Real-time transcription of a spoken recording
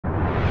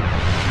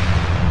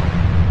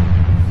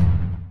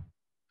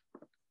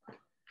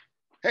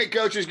Hey,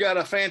 Coach, has got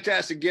a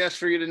fantastic guest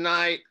for you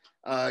tonight.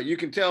 You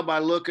can tell by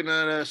looking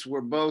at us,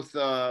 we're both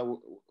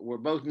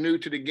new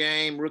to the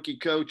game, rookie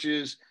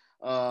coaches.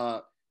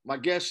 My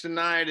guest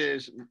tonight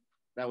is,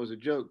 that was a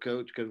joke,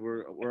 Coach, because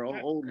we're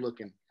old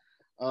looking.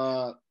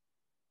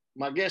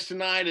 My guest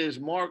tonight is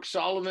Mark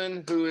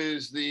Sullivan, who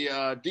is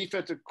the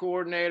defensive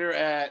coordinator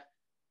at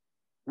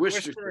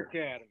Worcester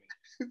Academy.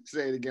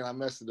 Say it again. I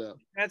messed it up.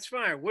 That's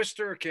fine.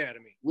 Worcester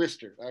Academy.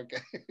 Worcester.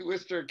 Okay.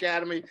 Worcester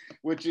Academy,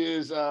 which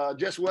is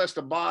just west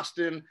of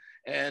Boston.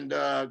 And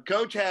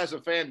Coach has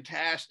a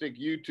fantastic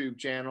YouTube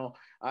channel.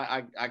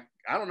 I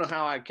don't know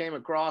how I came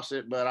across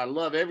it, but I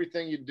love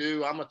everything you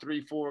do. I'm a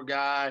 3-4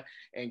 guy,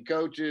 and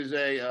Coach is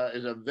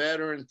a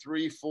veteran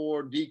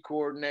 3-4 D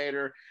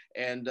coordinator.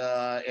 And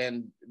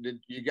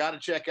you got to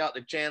check out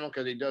the channel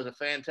because he does a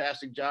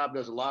fantastic job.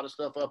 Does a lot of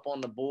stuff up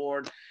on the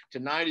board.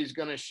 Tonight he's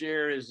going to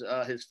share his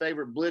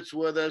favorite blitz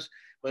with us.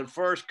 But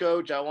first,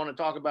 Coach, I want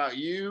to talk about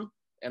you.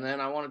 And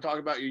then I want to talk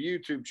about your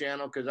YouTube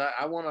channel because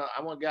I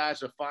want guys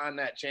to find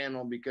that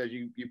channel because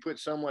you put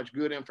so much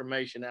good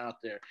information out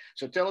there.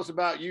 So tell us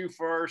about you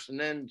first and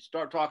then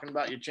start talking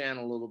about your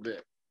channel a little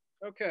bit.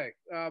 Okay.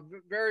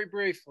 Very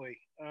briefly,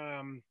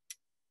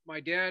 my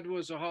dad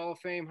was a Hall of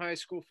Fame high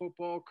school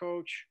football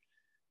coach,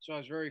 so I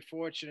was very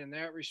fortunate in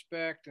that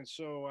respect. And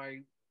so I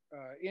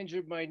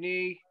injured my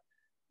knee,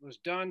 was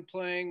done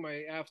playing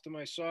after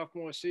my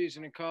sophomore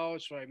season in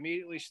college, so I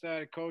immediately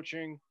started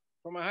coaching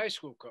for my high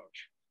school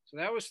coach. So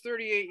that was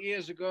 38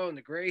 years ago, and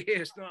the gray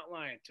hair is not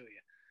lying to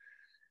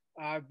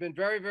you. I've been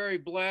very, very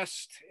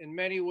blessed in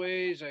many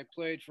ways. I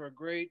played for a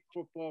great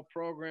football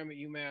program at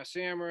UMass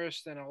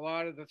Amherst, and a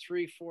lot of the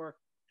 3-4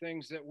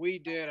 things that we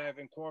did, I've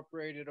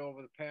incorporated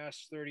over the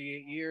past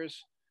 38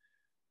 years.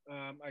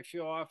 I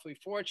feel awfully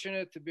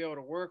fortunate to be able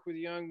to work with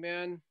young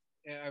men.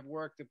 I've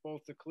worked at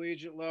both the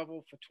collegiate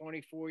level for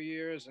 24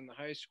 years and the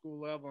high school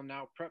level, and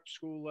now prep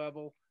school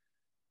level.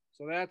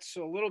 So that's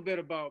a little bit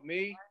about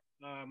me.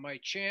 My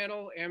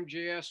channel,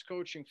 MJS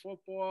Coaching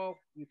Football,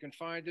 you can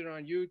find it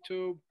on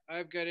YouTube.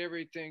 I've got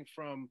everything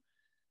from,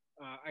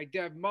 I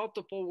have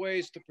multiple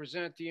ways to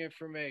present the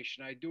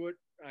information.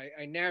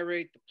 I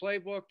narrate the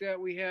playbook that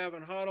we have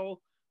in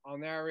Huddle. I'll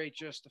narrate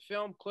just the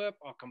film clip.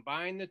 I'll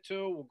combine the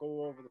two. We'll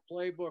go over the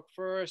playbook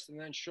first and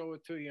then show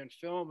it to you in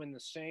film in the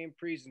same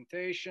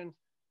presentation.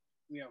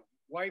 We have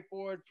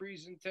whiteboard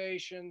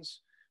presentations.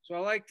 So I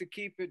like to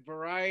keep it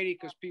variety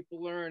because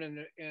people learn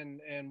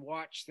and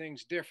watch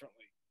things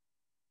differently.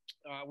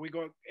 We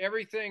go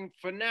everything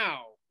for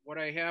now. What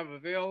I have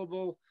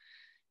available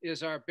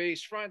is our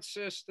base front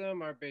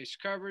system, our base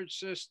coverage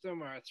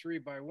system, our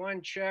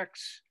 3x1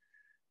 checks,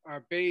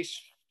 our base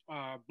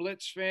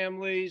blitz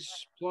families,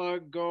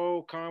 plug,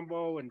 go,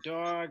 combo, and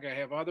dog. I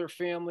have other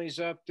families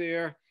up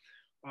there.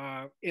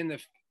 In the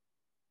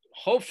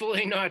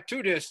hopefully not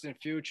too distant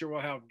future,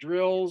 we'll have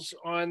drills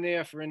on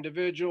there for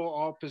individual,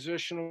 all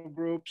positional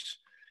groups.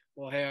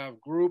 We'll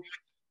have group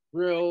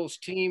drills,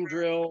 team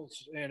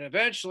drills, and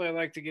eventually I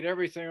like to get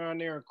everything on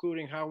there,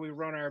 including how we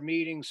run our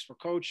meetings for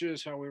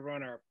coaches, how we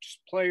run our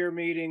player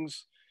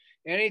meetings,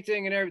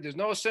 anything and everything. There's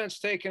no sense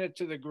taking it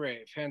to the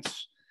grave,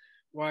 hence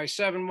why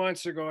 7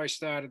 months ago I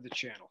started the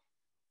channel.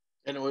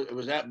 And it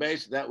was that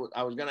base that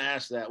I was going to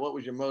ask that. What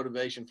was your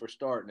motivation for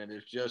starting it?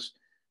 It's just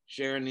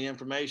sharing the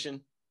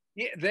information?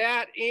 Yeah,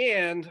 that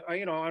and,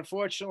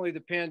 unfortunately the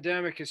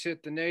pandemic has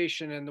hit the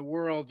nation and the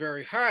world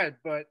very hard,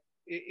 but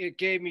it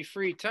gave me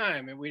free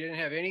time, and we didn't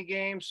have any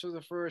games for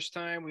the first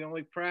time. We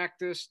only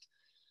practiced.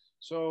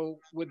 So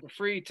with the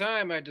free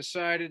time, I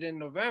decided in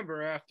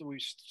November after we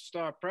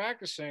stopped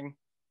practicing,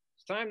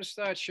 it's time to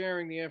start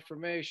sharing the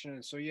information.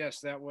 And so,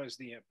 yes, that was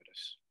the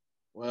impetus.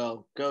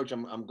 Well, Coach,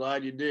 I'm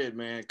glad you did,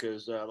 man,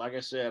 because like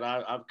I said,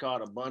 I've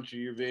caught a bunch of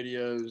your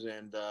videos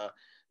and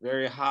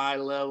very high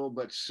level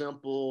but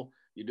simple.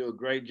 You do a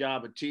great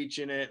job of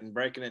teaching it and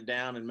breaking it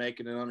down and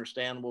making it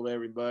understandable to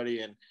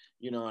everybody. And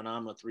and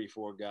I'm a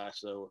 3-4 guy,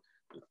 so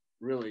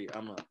really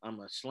I'm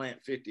a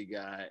slant 50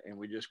 guy, and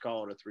we just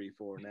call it a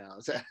 3-4 now.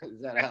 Is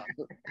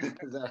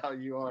that how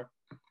you are?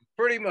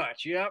 Pretty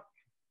much, yep.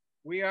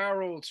 We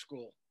are old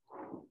school.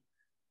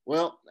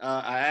 Well,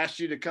 I asked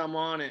you to come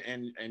on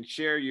and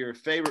share your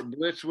favorite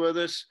blitz with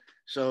us.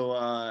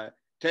 So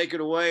take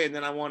it away, and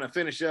then I want to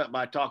finish up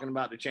by talking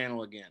about the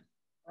channel again.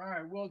 All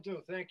right, will do.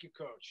 Thank you,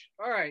 Coach.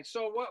 All right,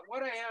 so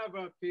what I have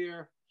up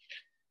here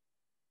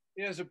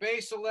is a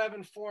base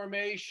 11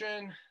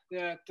 formation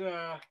that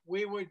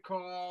we would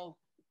call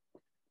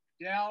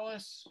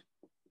Dallas.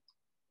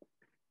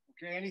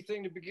 Okay,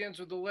 anything that begins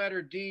with the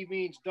letter D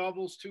means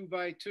doubles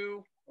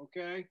 2x2,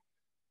 okay?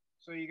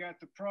 So you got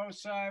the pro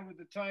side with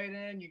the tight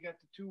end. You got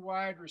the 2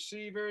 wide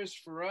receivers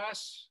for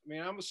us. I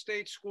mean, I'm a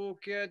state school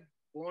kid,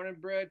 born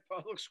and bred,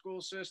 public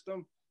school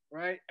system,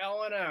 right?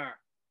 L&R.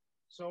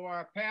 So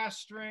our pass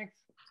strength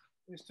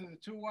is to the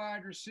 2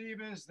 wide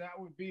receivers. That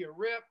would be a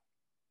rip.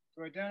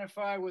 To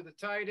identify where the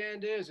tight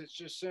end is, it's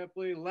just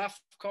simply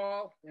left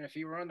call. And if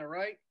you were on the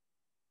right,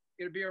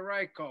 it'd be a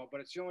right call. But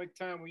it's the only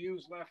time we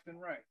use left and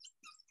right.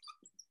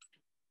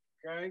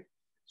 Okay?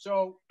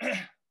 So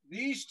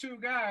these two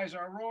guys,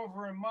 our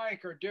Rover and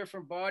Mike, are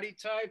different body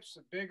types.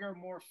 The bigger,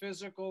 more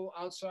physical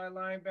outside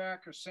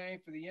linebacker, same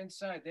for the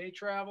inside. They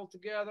travel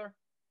together.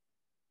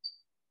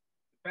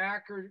 The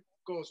backer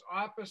goes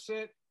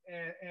opposite,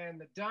 and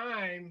the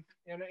dime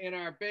in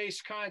our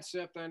base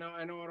concept, I know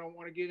I don't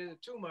want to get into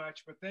too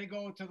much, but they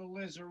go to the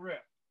lizard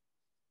rip.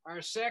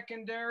 Our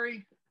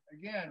secondary,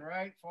 again,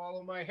 right,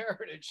 follow my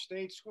heritage,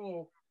 state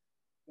school,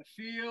 the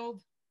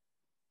field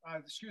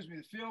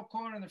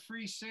corner and the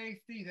free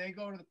safety, they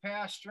go to the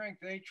pass strength,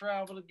 they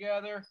travel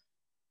together.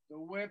 The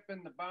whip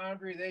and the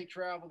boundary, they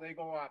travel, they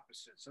go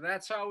opposite. So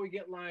that's how we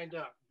get lined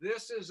up.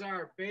 This is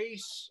our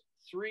base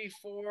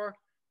 3-4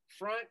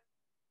 front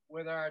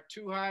with our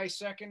 2-high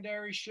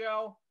secondary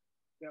shell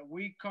that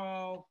we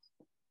call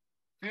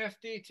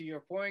 50, to your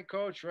point,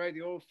 coach, right?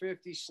 The old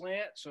 50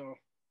 slant. So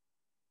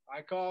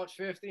I call it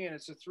 50, and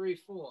it's a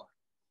 3-4.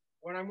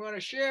 What I'm going to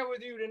share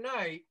with you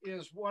tonight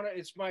is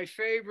it's my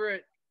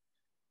favorite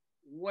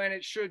when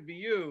it should be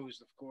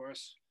used, of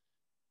course.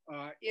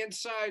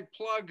 Inside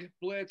plug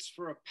blitz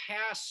for a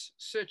pass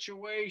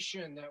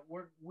situation that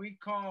we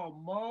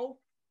call Mo.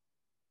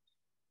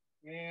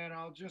 And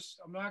I'm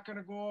not going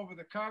to go over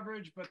the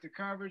coverage, but the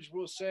coverage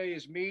we'll say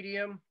is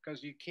medium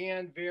because you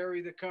can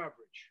vary the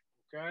coverage,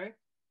 okay?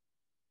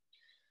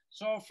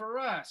 So for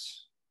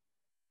us,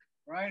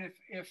 right,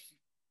 if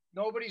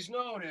nobody's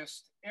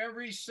noticed,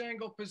 every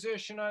single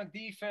position on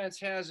defense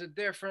has a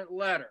different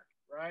letter,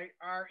 right?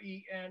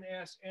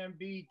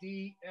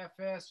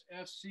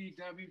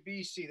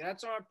 RENSMBDFSFCWBC.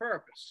 That's on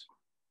purpose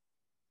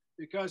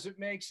because it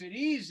makes it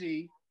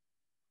easy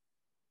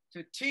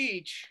to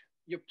teach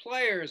your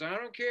players. I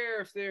don't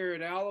care if they're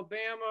at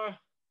Alabama,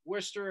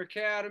 Worcester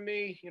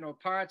Academy,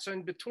 parts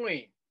in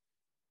between.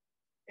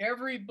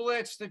 Every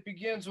blitz that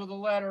begins with the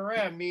letter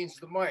M means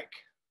the Mike.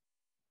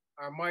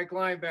 Our Mike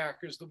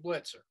linebacker is the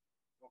blitzer.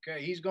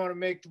 Okay, he's going to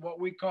make what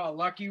we call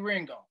Lucky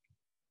Ringo.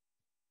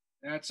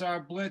 That's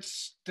our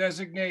blitz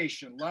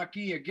designation.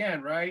 Lucky,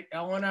 again, right?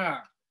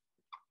 L&R.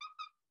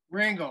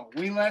 Ringo.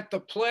 We let the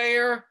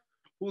player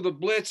who the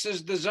blitz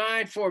is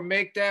designed for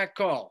make that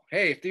call.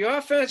 Hey, if the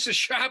offense is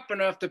sharp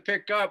enough to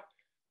pick up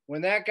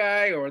when that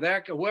guy or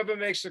whoever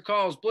makes the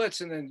call is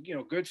blitzing, then,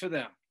 good for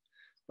them.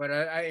 But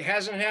it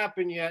hasn't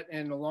happened yet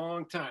in a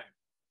long time.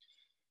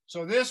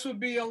 So this would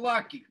be a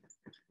Lucky.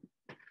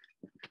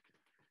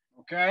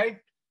 Okay?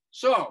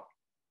 So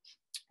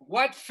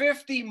what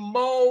 50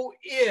 Mo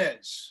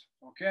is,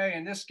 okay,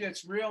 and this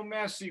gets real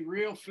messy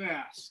real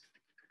fast.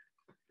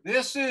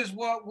 This is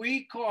what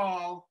we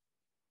call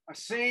a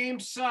same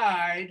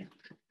side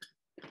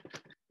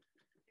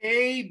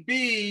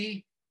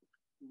AB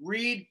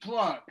read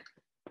plug.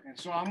 And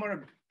so I'm going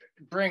to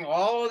bring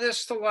all of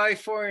this to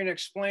life for you and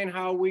explain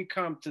how we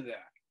come to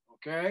that,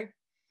 okay?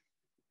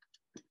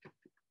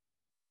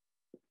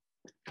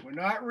 We're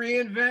not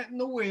reinventing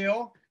the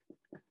wheel,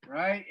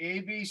 right?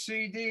 A, B,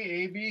 C, D,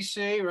 A, B,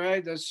 C,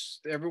 right? That's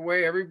every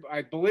way,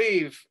 I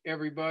believe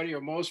everybody or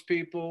most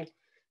people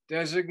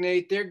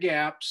designate their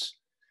gaps.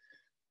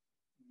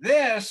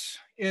 This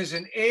is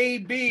an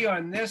AB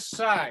on this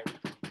side,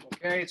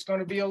 okay? It's going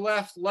to be a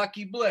left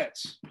Lucky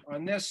blitz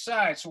on this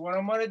side. So what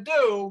I'm going to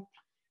do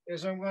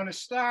is I'm going to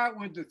start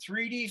with the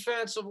 3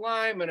 defensive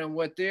linemen and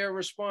what their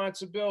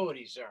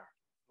responsibilities are,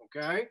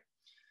 okay?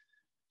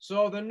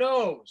 So the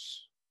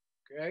nose,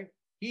 okay?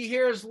 He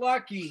hears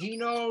Lucky. He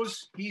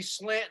knows he's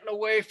slanting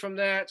away from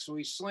that, so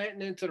he's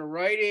slanting into the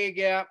right A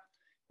gap,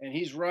 and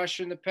he's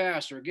rushing the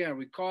passer. Again,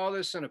 we call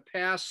this in a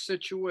pass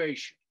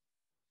situation.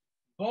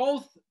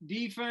 Both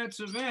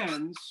defensive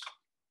ends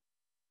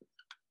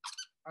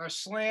are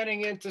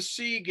slanting into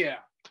C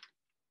gap,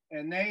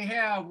 and they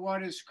have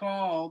what is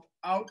called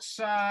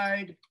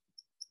outside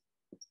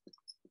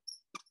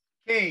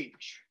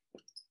cage.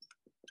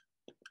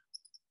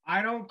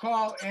 I don't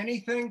call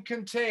anything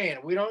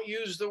contain. We don't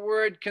use the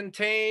word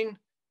contain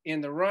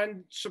in the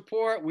run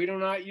support. We do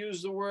not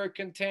use the word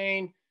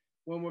contain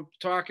when we're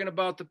talking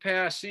about the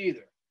pass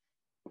either.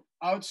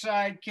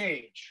 Outside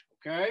cage,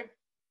 okay?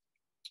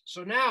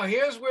 So now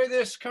here's where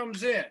this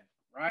comes in,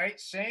 right?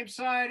 Same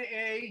side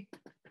A,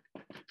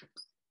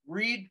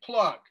 read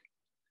plug.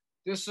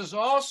 This is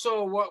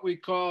also what we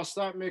call,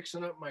 stop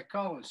mixing up my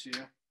colors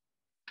here.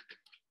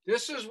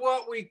 This is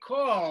what we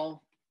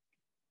call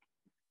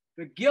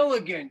the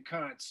Gilligan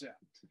concept.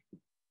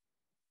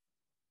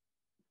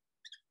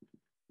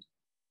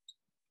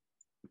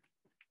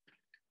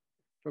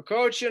 For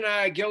Coach and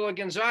I,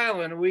 Gilligan's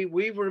Island, we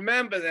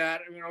remember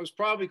that. It was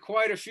probably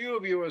quite a few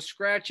of you are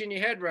scratching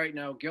your head right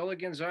now.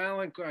 Gilligan's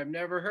Island, I've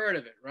never heard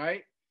of it,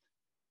 right?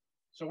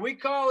 So we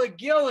call it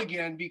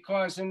Gilligan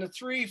because in the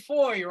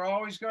 3-4, you're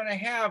always going to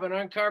have an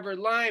uncovered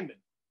lineman,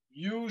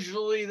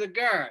 usually the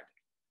guard.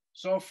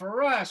 So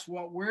for us,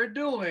 what we're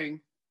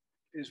doing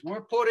is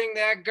we're putting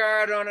that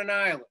guard on an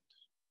island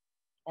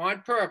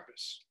on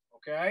purpose,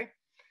 okay?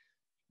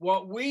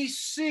 What we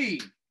see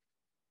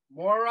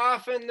more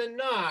often than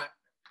not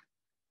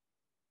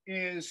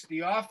is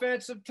the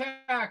offensive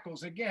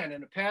tackles, again,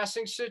 in a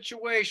passing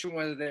situation,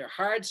 whether they're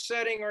hard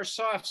setting or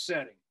soft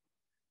setting,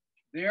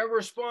 They're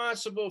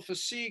responsible for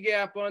C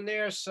gap on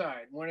their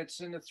side when it's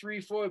in the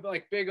 3-4,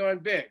 like big on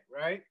big,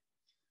 right?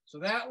 So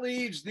that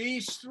leaves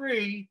these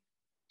three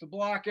to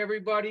block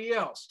everybody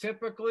else.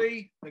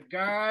 Typically, the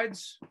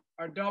guards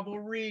are double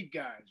read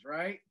guys,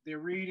 right? They're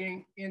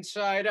reading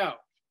inside out.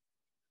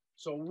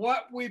 So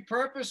what we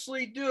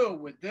purposely do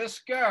with this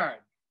guard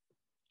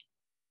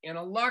and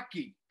a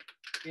lucky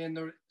in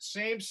the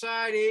same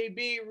side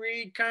AB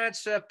read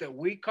concept that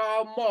we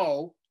call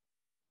Mo,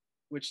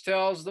 which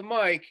tells the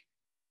Mike,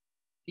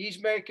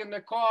 he's making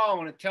the call,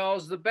 and it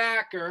tells the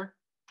backer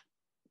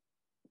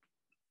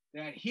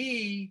that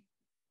he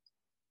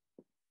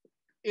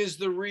is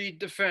the read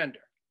defender,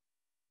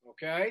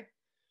 okay?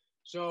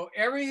 So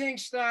everything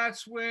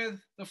starts with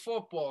the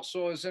football.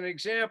 So as an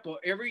example,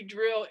 every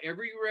drill,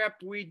 every rep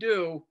we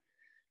do,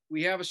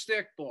 we have a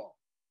stick ball.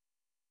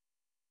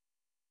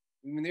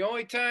 I mean, the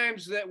only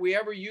times that we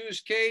ever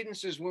use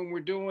cadence is when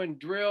we're doing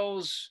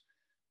drills,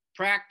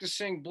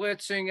 practicing,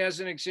 blitzing, as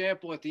an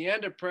example. At the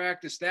end of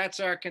practice, that's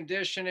our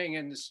conditioning,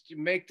 and to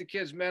make the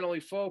kids mentally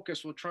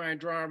focus, we'll try and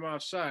draw them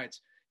off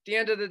sides. At the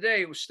end of the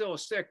day, it was still a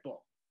stick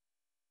ball.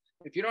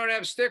 If you don't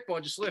have a stick ball,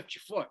 just lift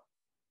your foot.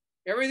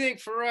 Everything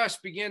for us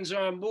begins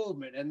on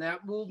movement, and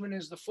that movement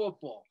is the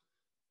football.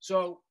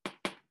 So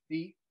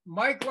the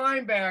Mike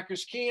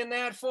linebacker's keying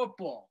that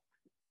football.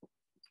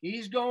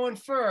 He's going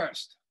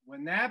first.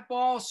 When that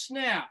ball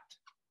snapped,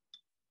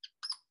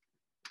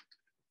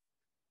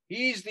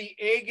 he's the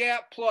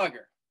A-gap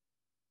plugger,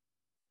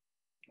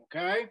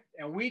 okay?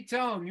 And we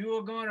tell him you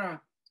are going to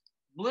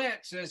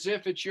blitz as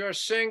if it's your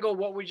single,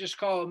 what we just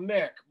call a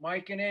Mick,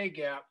 Mike and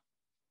A-gap,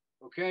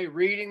 okay?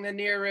 Reading the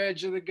near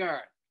edge of the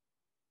guard.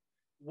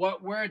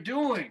 What we're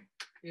doing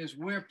is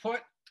we're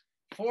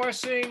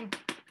forcing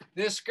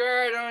this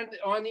guard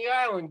on the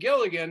island,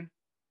 Gilligan.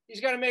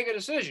 He's got to make a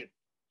decision.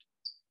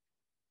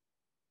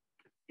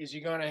 Is he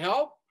going to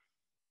help?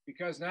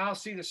 Because now,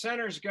 see, the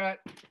center's got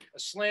a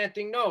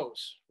slanting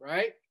nose,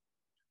 right?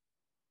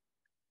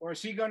 Or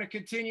is he going to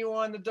continue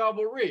on the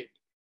double read?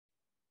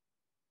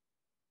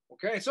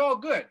 Okay, it's all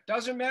good.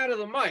 Doesn't matter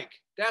the Mike.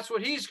 That's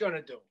what he's going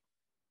to do.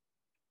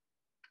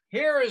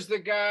 Here is the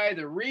guy,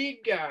 the read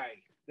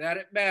guy, that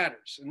it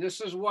matters. And this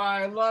is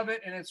why I love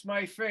it, and it's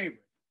my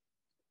favorite.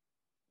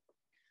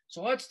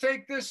 So let's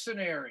take this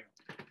scenario.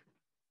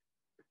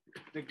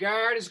 The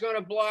guard is going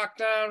to block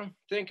down,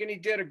 thinking he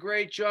did a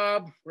great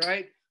job,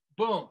 right?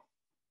 Boom.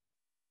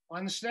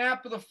 On the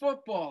snap of the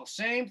football,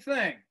 same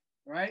thing,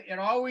 right? It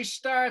always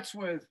starts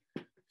with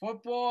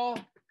football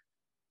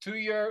to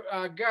your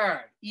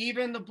guard.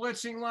 Even the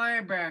blitzing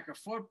linebacker,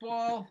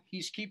 football,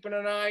 he's keeping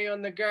an eye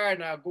on the guard.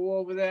 And I'll go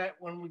over that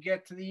when we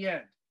get to the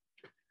end.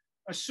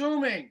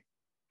 Assuming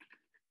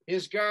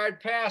his guard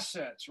pass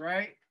sets,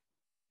 right?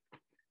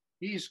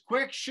 He's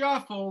quick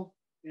shuffle,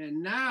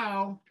 and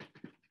now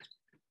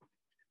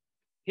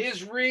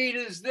his read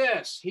is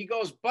this. He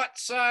goes butt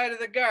side of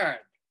the guard.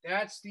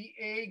 That's the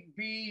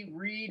A-B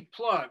read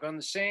plug on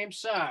the same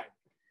side.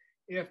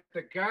 If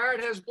the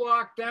guard has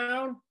blocked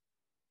down,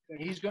 then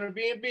he's going to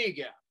be in B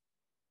gap.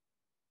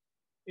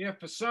 If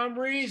for some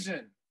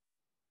reason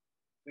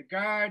the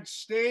guard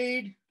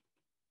stayed,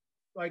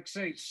 like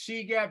say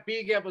C gap,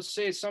 B gap, let's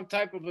say it's some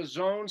type of a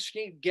zone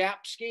scheme,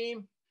 gap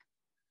scheme,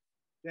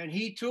 then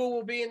he too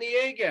will be in the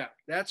A gap.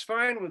 That's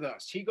fine with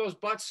us. He goes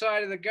butt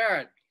side of the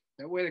guard.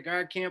 That way the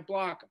guard can't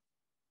block him.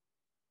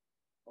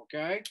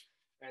 Okay?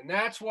 And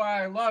that's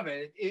why I love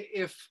it.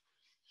 If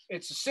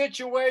it's a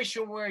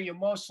situation where you're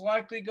most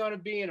likely going to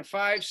be in a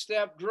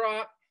 5-step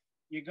drop,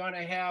 you're going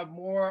to have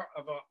more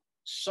of a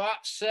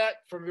soft set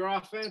from your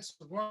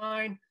offensive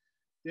line.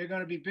 They're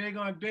going to be big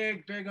on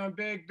big, big on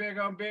big, big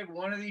on big.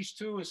 One of these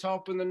two is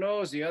helping the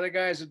nose. The other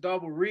guy is a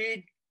double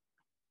read.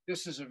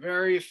 This is a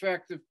very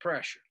effective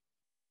pressure.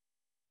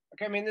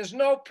 Okay, I mean, there's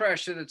no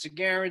pressure that's a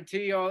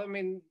guarantee.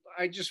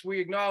 We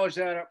acknowledge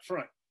that up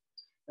front.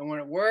 And when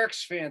it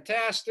works,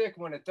 fantastic.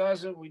 When it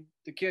doesn't,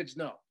 the kids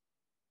know.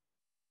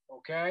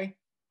 Okay?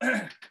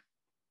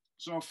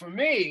 So for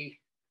me,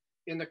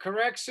 in the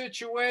correct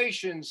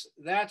situations,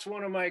 that's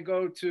one of my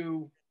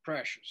go-to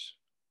pressures.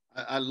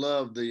 I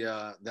love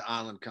the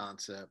island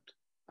concept.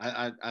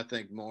 I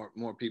think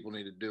more people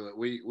need to do it.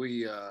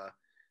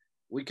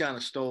 We kind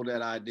of stole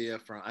that idea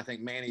from, I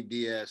think Manny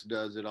Diaz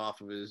does it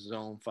off of his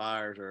zone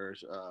fires or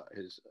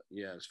his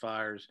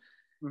fires.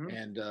 Mm-hmm.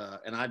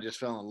 And I just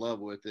fell in love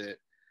with it.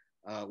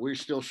 We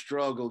still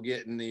struggle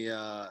getting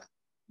the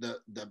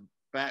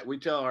back. We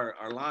tell our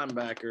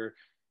linebacker,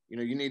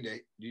 you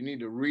need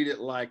to read it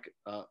like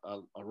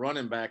a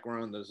running back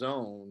run the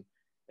zone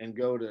and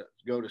go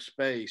to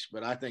space.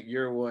 But I think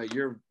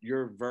your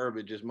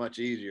verbiage is much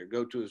easier.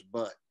 Go to his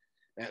butt.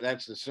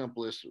 That's the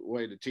simplest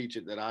way to teach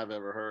it that I've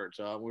ever heard.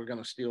 So we're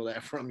going to steal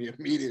that from you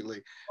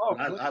immediately. Oh,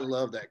 I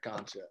love that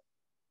concept.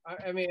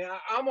 I mean,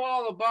 I'm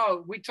all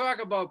about, we talk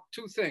about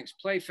two things,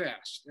 play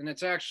fast. And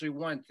it's actually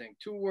one thing,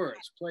 2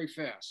 words, play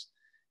fast.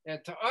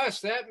 And to us,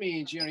 that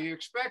means, you're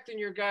expecting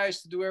your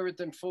guys to do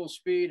everything full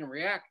speed and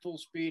react full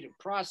speed and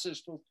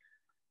process full.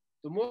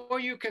 The more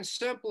you can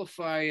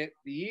simplify it,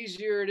 the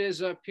easier it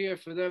is up here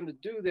for them to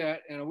do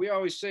that. And we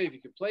always say, if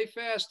you can play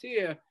fast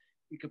here,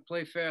 you can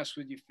play fast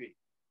with your feet.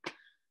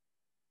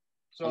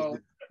 So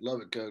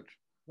love it, Coach.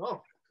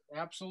 Oh,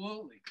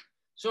 absolutely.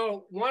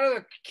 So one of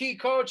the key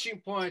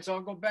coaching points,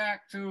 I'll go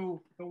back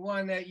to the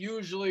one that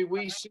usually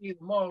we see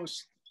the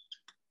most.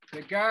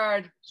 The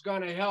guard is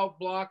going to help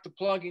block the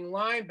plugging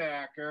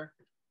linebacker.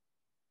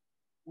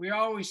 We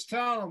always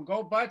tell them,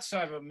 go butt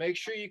side, but make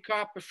sure you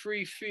cop a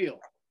free field,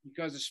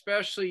 because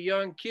especially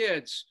young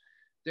kids,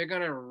 they're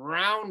going to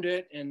round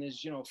it, and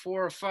there's, 4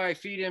 or 5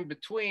 feet in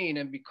between.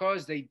 And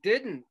because they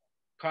didn't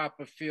cop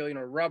a field,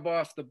 rub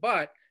off the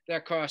butt,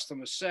 that cost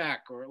them a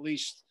sack, or at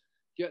least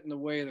get in the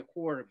way of the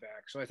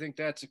quarterback. So I think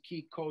that's a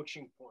key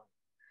coaching point.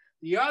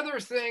 The other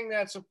thing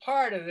that's a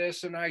part of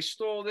this, and I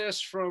stole this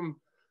from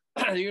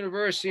the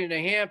University of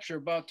New Hampshire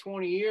about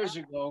 20 years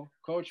ago,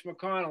 Coach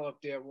McConnell up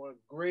there, one of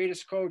the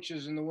greatest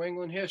coaches in New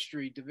England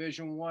history,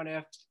 Division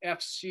I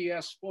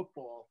FCS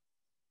football,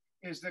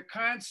 is the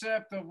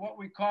concept of what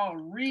we call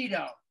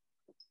readout.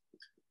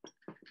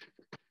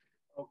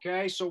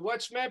 Okay, so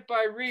what's meant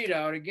by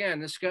readout? Again,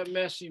 this got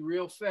messy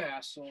real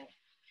fast, so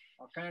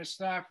I'll kind of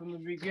start from the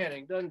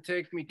beginning. Doesn't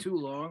take me too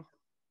long.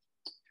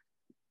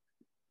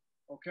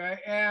 Okay,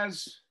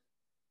 as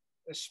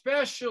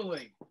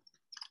especially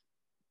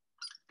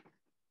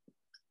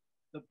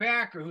the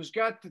backer who's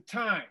got the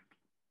time,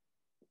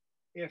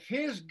 if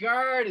his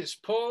guard is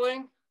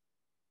pulling,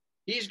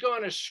 he's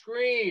going to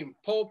scream,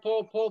 pull,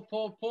 pull, pull,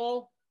 pull,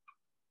 pull.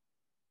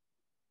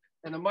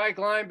 And the Mike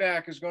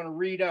linebacker is going to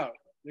read out.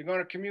 They're going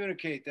to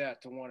communicate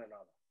that to one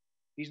another.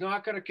 He's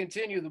not going to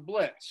continue the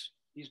blitz.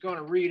 He's going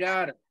to read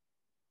out it.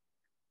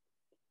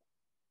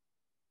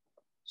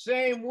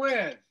 Same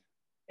with,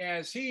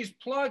 as he's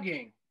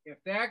plugging, if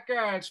that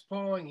guard's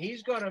pulling,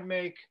 he's going to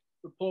make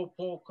the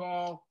pull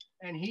call,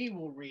 and he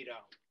will read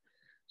out.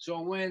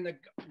 So when the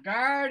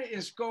guard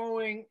is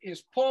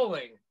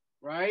pulling,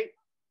 right?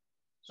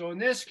 So in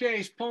this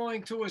case,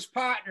 pulling to his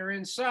partner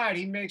inside,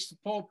 he makes the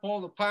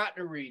pull, the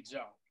partner reads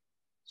out.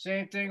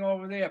 Same thing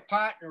over there,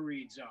 partner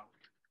reads out.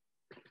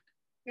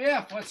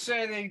 If, let's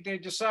say they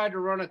decide to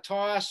run a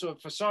toss, or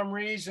for some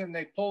reason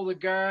they pull the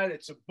guard,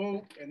 it's a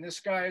boot, and this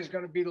guy is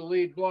going to be the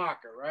lead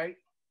blocker, right?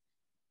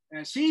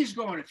 As he's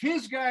going, if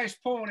his guy's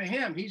pulling to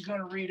him, he's going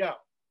to read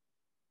out.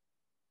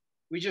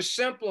 We just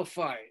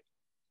simplify it.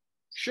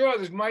 Sure,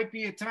 there might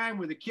be a time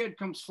where the kid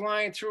comes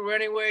flying through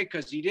anyway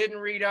because he didn't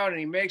read out and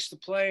he makes the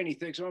play and he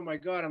thinks, oh my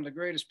God, I'm the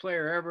greatest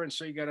player ever. And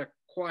so you got to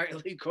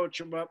quietly coach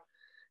him up.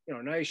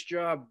 Nice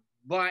job.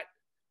 But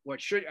I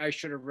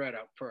should have read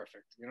out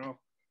perfect,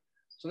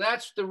 So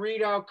that's the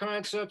readout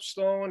concept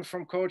stolen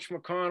from Coach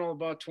McConnell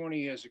about 20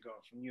 years ago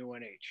from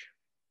UNH.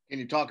 Can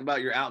you talk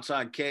about your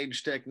outside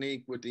cage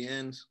technique with the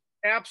ends?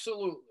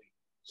 Absolutely.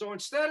 So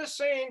instead of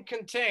saying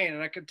contain,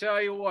 and I can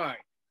tell you why,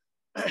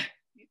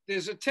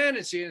 there's a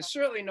tendency, and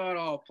certainly not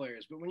all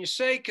players, but when you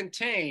say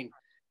contain,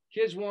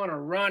 kids want to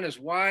run as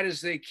wide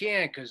as they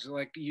can because,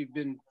 like you've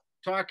been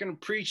talking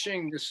and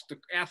preaching, the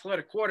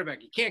athletic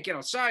quarterback, you can't get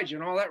outside you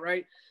and all that,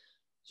 right?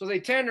 So they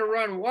tend to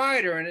run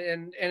wider,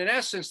 and in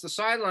essence, the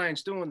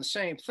sideline's doing the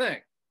same thing.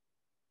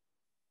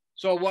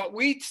 So what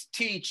we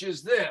teach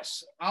is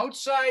this: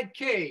 outside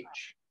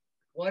cage.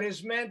 What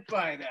is meant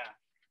by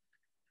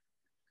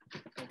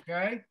that?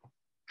 Okay?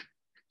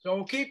 So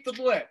we'll keep the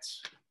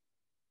blitz.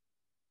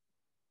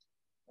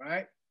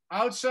 Right?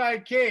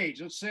 Outside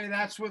cage, let's say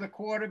that's where the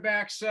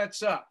quarterback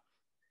sets up.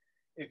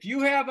 If you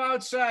have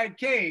outside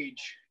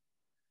cage,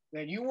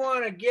 then you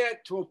want to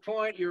get to a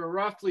point you're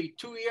roughly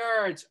 2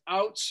 yards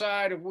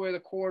outside of where the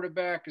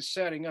quarterback is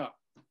setting up.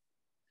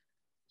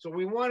 So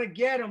we want to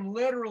get them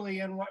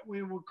literally in what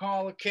we would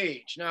call a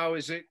cage. Now,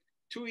 is it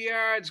 2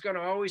 yards going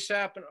to always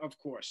happen? Of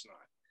course not.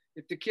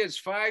 If the kid's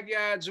 5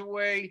 yards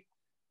away,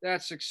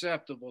 that's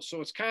acceptable. So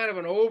it's kind of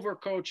an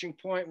over-coaching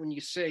point when you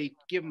say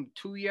give them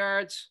 2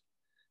 yards.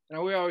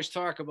 Now, we always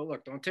talk about,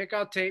 look, don't take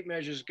out tape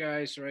measures,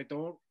 guys, right?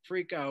 Don't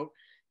freak out.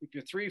 If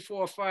you're 3,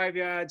 4, 5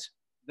 yards,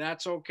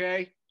 that's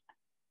okay.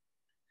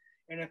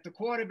 And if the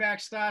quarterback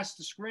starts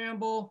to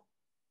scramble,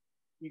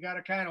 you got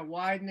to kind of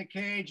widen the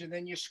cage and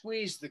then you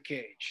squeeze the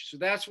cage. So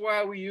that's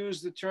why we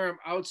use the term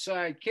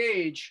outside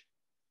cage,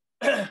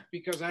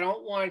 because I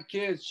don't want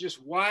kids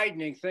just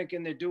widening,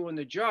 thinking they're doing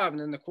the job,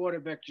 and then the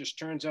quarterback just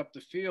turns up the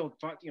field,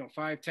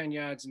 5, 10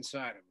 yards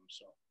inside of them.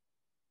 So,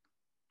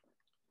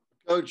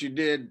 Coach, you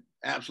did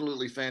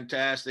absolutely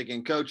fantastic.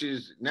 And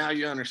coaches, now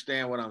you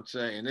understand what I'm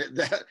saying.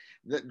 That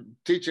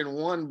teaching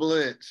one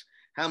blitz,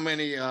 how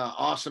many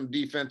awesome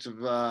defensive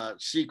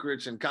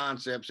secrets and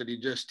concepts that he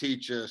just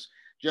teaches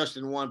just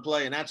in one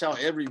play. And that's how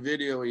every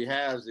video he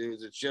has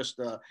is. It's just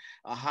a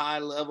high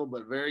level,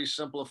 but very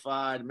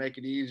simplified, make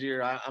it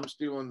easier. I'm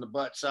still on the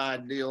butt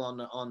side deal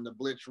on the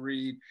blitz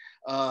read.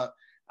 I'm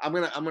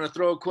gonna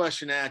throw a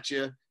question at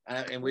you.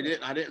 And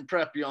I didn't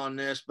prep you on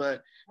this,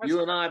 but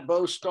you and I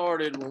both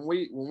started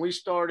when we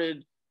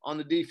started on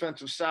the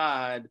defensive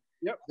side.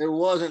 Yep. There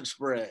wasn't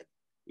spread.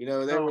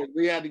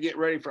 We had to get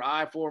ready for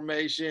I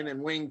formation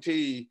and wing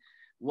T.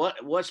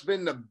 what's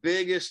been the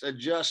biggest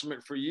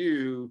adjustment for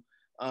you?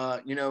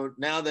 You know,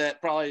 now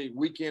that probably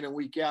week in and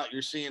week out,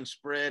 you're seeing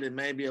spread and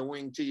maybe a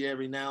wing tee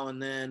every now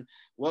and then.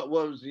 What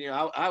was, you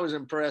know, I was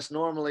impressed.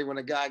 Normally when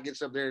a guy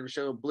gets up there to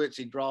show a blitz,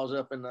 he draws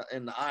up in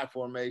the I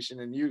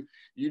formation, and you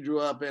drew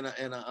up in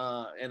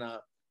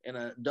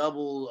a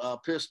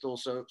double pistol.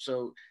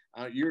 So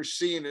you're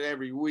seeing it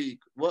every week.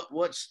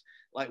 What's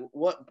like,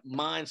 what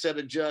mindset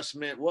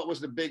adjustment? What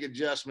was the big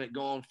adjustment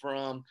going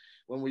from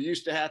when we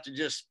used to have to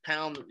just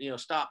pound, you know,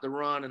 stop the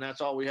run, and that's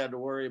all we had to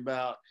worry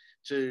about,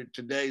 to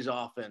today's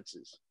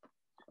offenses?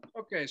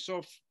 Okay,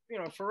 so you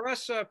know, for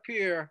us up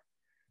here,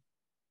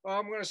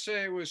 I'm going to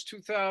say it was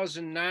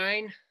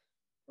 2009.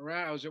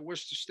 Around, I was at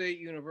Worcester State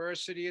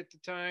University at the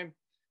time.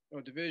 You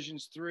know,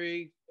 Divisions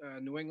III,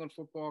 New England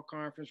Football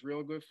Conference,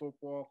 real good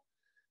football.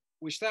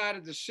 We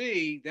started to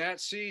see that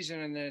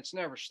season, and then it's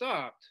never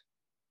stopped.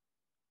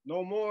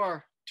 No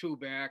more two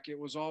back; it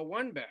was all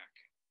one back.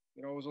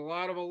 You know, it was a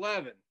lot of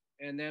 11.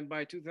 And then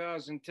by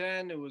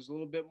 2010, it was a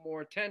little bit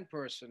more 10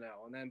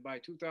 personnel. And then by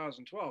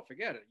 2012,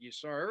 forget it. You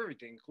saw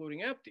everything,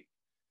 including empty.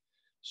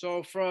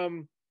 So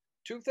from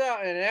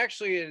 2000, and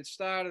actually it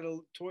started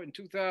in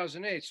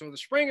 2008. So the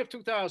spring of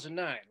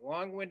 2009,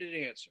 long-winded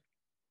answer.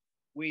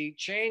 We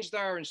changed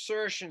our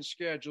insertion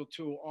schedule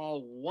to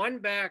all one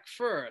back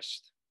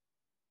first,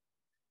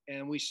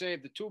 and we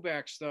saved the two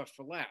back stuff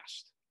for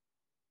last.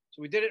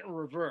 So we did it in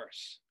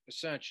reverse,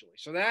 essentially.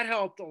 So that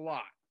helped a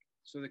lot.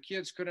 So the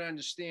kids could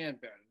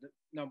understand better,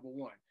 number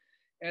one.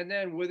 And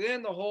then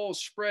within the whole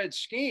spread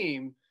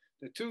scheme,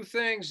 the two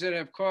things that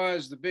have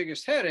caused the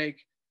biggest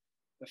headache,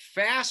 the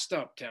fast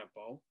up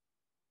tempo,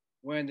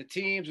 when the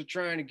teams are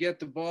trying to get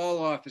the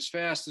ball off as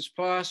fast as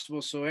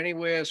possible. So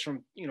anywhere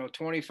from, you know,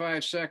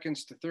 25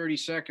 seconds to 30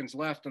 seconds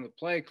left on the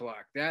play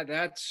clock,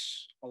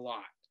 that's a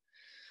lot.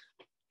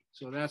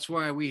 So that's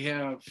why we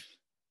have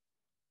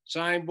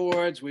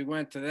signboards. We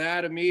went to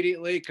that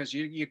immediately because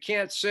you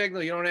can't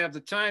signal. You don't have the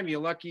time. You're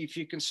lucky if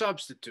you can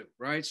substitute,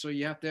 right? So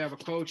you have to have a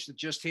coach that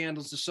just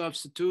handles the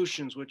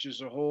substitutions, which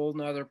is a whole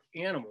nother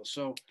animal.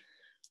 So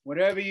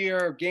whatever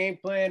your game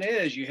plan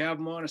is, you have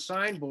them on a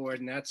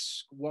signboard, and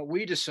that's what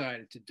we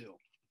decided to do.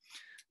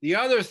 The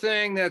other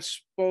thing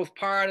that's both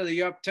part of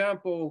the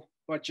up-tempo,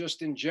 but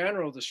just in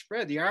general, the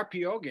spread, the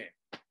RPO game.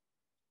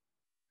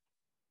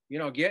 You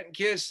know, getting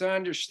kids to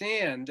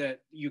understand that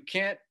you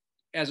can't,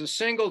 as a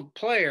single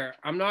player,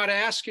 I'm not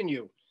asking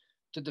you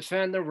to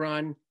defend the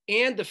run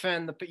and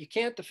defend but you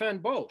can't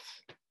defend both.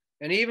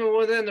 And even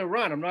within the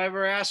run, I'm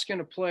never asking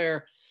a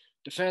player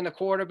defend the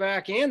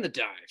quarterback and the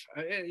dive.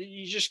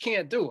 You just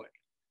can't do it.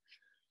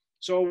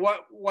 So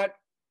what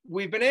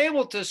we've been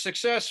able to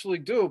successfully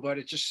do, but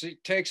it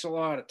takes a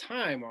lot of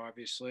time,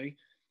 obviously,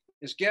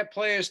 is get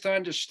players to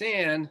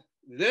understand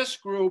this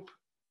group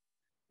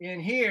in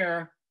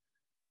here,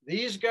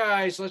 these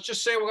guys, let's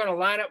just say we're going to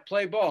line up,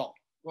 play ball.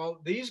 Well,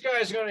 these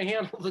guys are going to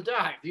handle the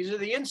dive. These are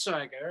the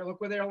inside guys. Look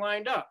where they're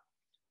lined up.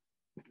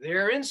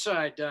 They're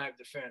inside dive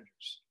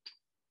defenders.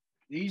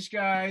 These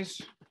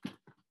guys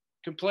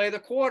can play the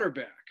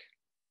quarterback,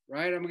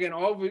 right? I'm again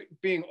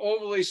being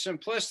overly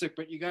simplistic,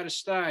 but you got to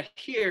start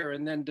here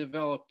and then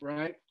develop,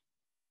 right?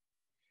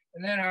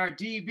 And then our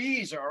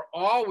DBs are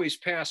always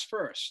pass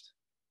first.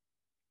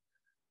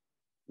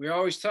 We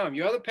always tell them,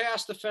 you're the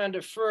pass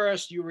defender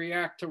first, you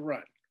react to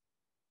run.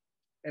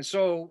 And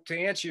so to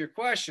answer your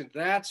question,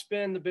 that's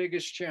been the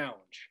biggest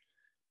challenge.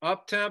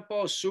 Up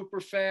tempo, super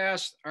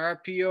fast,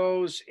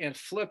 RPOs, and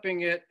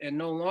flipping it. And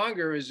no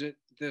longer is it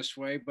this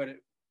way, but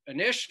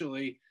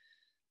initially,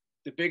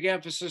 the big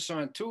emphasis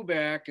on two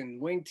back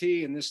and wing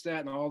tee and this,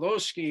 that, and all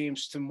those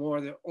schemes to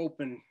more the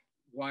open,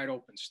 wide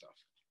open stuff.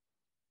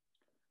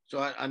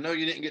 So I know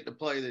you didn't get to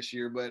play this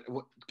year, but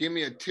give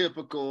me a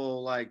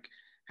typical, like,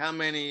 how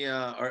many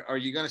are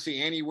you going to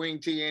see any wing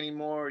tee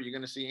anymore? Are you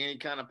going to see any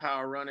kind of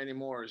power run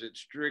anymore? Or is it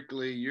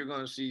strictly you're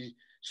going to see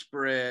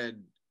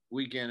spread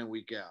week in and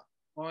week out?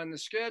 On the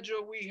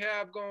schedule we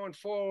have going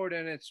forward,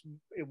 and it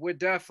would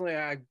definitely,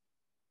 I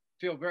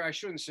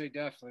shouldn't say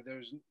definitely,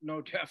 there's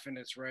no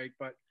definites, right?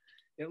 But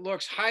it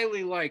looks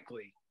highly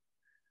likely,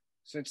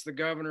 since the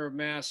governor of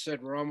Mass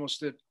said we're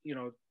almost at,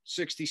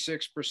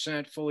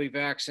 66% fully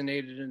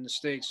vaccinated in the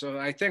state. So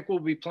I think we'll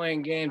be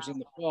playing games in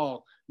the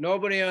fall.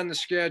 Nobody on the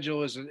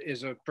schedule is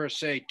a per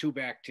se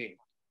two-back team.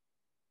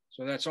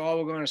 So that's all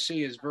we're going to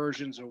see is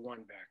versions of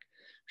one back.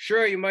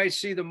 Sure, you might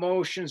see the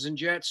motions and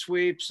jet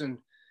sweeps and,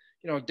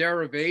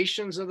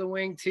 derivations of the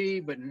wing tee,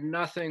 but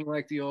nothing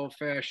like the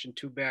old-fashioned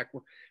two-back.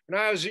 When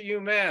I was at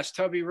UMass,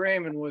 Tubby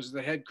Raymond was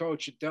the head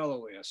coach at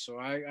Delaware, so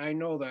I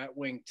know that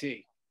wing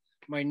tee.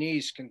 My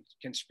knees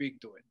can speak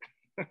to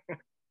it.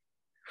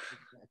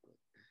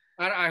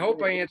 I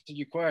hope I answered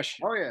your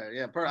question. Oh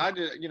yeah.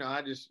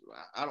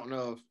 I don't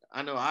know if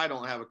I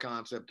don't have a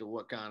concept of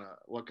what kind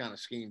of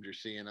schemes you're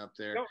seeing up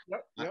there.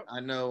 Yep. I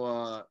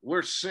know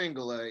we're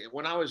single A.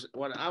 When I was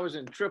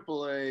in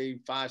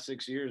AAA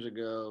 5-6 years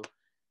ago,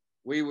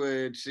 we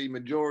would see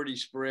majority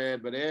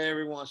spread, but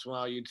every once in a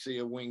while you'd see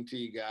a wing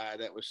tee guy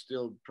that was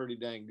still pretty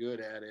dang good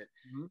at it.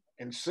 Mm-hmm.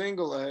 And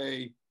single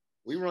A,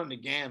 we run the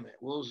gamut.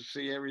 We'll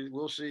see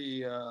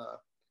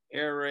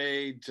air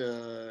raid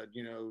to,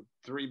 you know,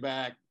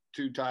 3-back,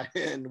 2 tight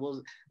end,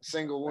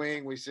 single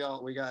wing. We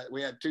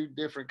had 2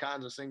 different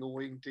kinds of single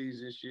wing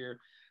tees this year.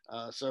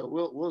 So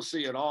we'll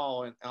see it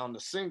all on the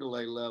single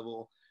A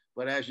level.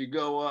 But as you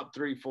go up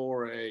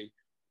 3-4A,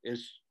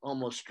 it's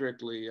almost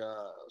strictly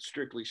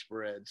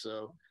spread.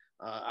 So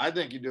I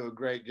think you do a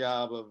great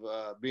job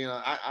of being.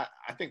 I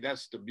think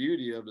that's the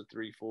beauty of the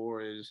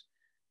 3-4 is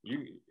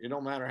it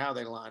don't matter how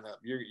they line up.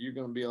 You're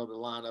going to be able to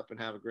line up and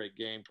have a great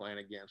game plan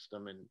against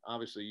them, and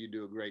obviously you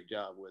do a great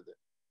job with it.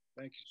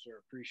 Thank you, sir.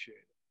 Appreciate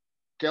it.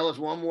 Tell us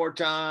one more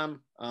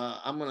time.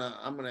 I'm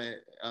gonna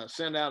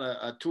send out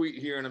a tweet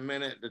here in a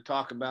minute to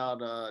talk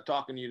about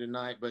talking to you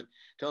tonight. But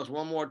tell us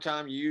one more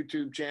time your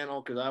YouTube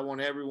channel, because I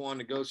want everyone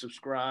to go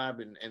subscribe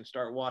and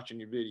start watching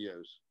your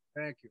videos.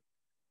 Thank you.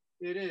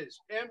 It is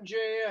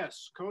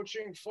MJS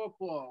Coaching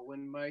Football.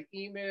 When my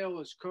email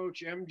is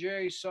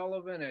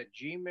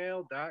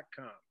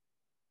coachmjsullivan@gmail.com.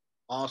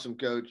 Awesome,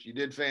 Coach. You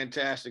did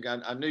fantastic.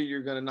 I knew you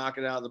were going to knock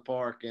it out of the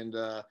park, and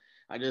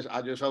I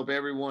just hope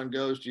everyone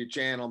goes to your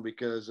channel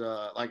because,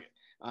 like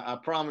I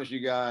promise you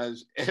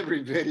guys,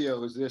 every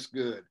video is this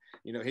good.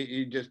 You know,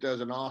 he just does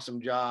an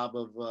awesome job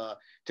of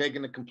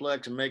taking the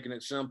complex and making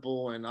it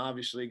simple, and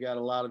obviously got a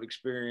lot of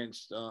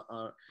experience.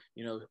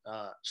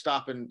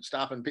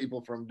 Stopping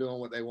people from doing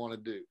what they want to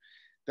do.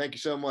 Thank you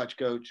so much,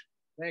 Coach.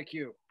 Thank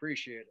you.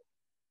 Appreciate it.